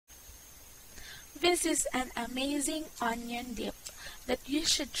This is an amazing onion dip that you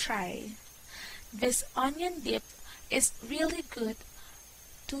should try. This onion dip is really good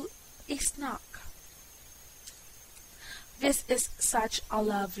to a snack. This is such a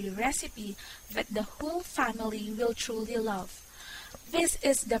lovely recipe that the whole family will truly love. This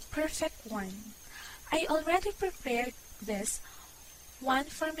is the perfect one. I already prepared this one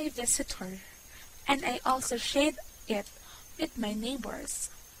for my visitor, and I also shared it with my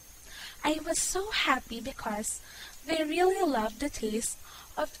neighbors. I was so happy because they really loved the taste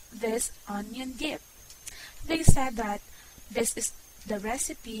of this onion dip. They said that this is the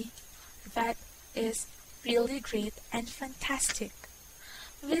recipe that is really great and fantastic.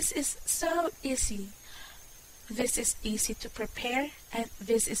 This is so easy. This is easy to prepare and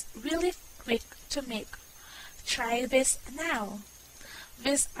this is really quick to make. Try this now.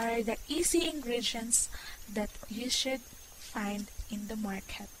 These are the easy ingredients that you should find in the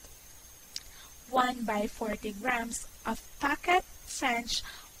market. 1 by 40 grams of packet French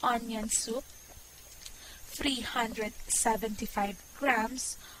onion soup, 375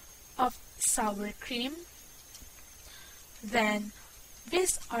 grams of sour cream. Then,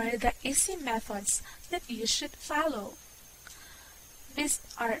 these are the easy methods that you should follow. These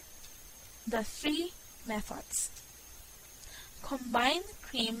are the 3 methods. Combine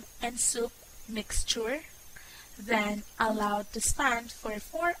cream and soup mixture, then allow to stand for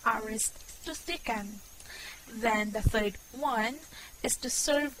 4 hours to thicken. Then the third one is to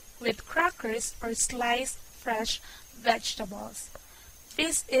serve with crackers or sliced fresh vegetables.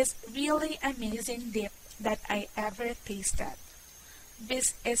 This is really amazing dip that I ever tasted.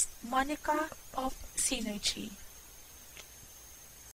 This is Monica of Synergy.